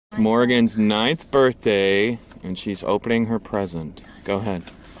Morgan's 9th birthday, and she's opening her present. Go ahead.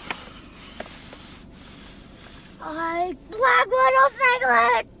 Black Widow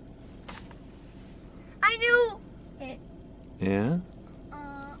singlet! I knew it. Yeah?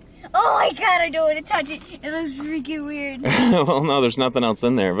 Oh my god, I don't want to touch it. It looks freaking weird. Well, no, there's nothing else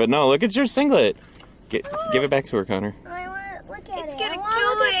in there. But no, look at your singlet. Give it back to her, Connor. I want to look at it. It's gonna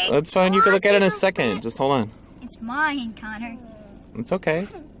kill me. That's fine. You can look at it in a second. Just hold on. It's mine, Connor. It's okay.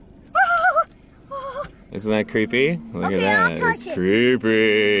 Isn't that creepy? Look Okay, at I'll that. touch It's it. creepy.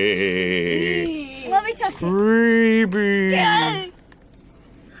 Let me touch it. Creepy.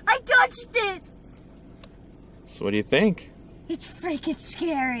 I touched it. So what do you think? It's freaking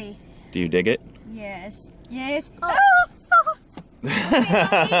scary. Do you dig it? Yes. Yes. Oh.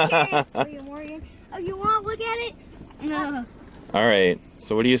 Okay, Morgan. Oh, you want to look at it? No. All right.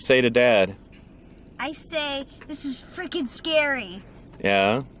 So what do you say to Dad? I say this is freaking scary.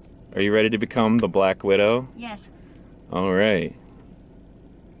 Yeah? Are you ready to become the Black Widow? Yes. All right.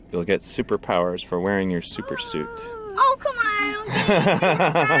 You'll get superpowers for wearing your super suit. Oh, come on. I don't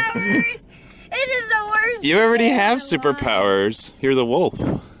get superpowers. This is the worst. You already thing have in life. superpowers. You're the wolf.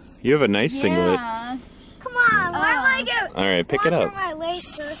 You have a nice singlet. Yeah. Come on. Why am I get All right, pick one it up. for my late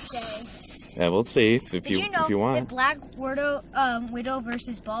birthday? Yeah, we'll see if Did you you know if you that want. Black Widow, Widow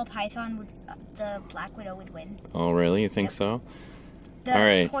versus Ball Python would the Black Widow would win? Oh, really? You think so? The All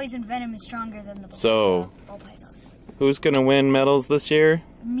right. poison venom is stronger than the So- ball pythons. Who's gonna win medals this year?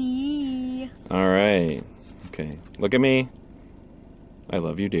 Me. All right. Okay. Look at me. I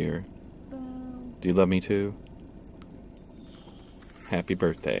love you, dear. Do you love me too? Happy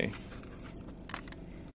birthday.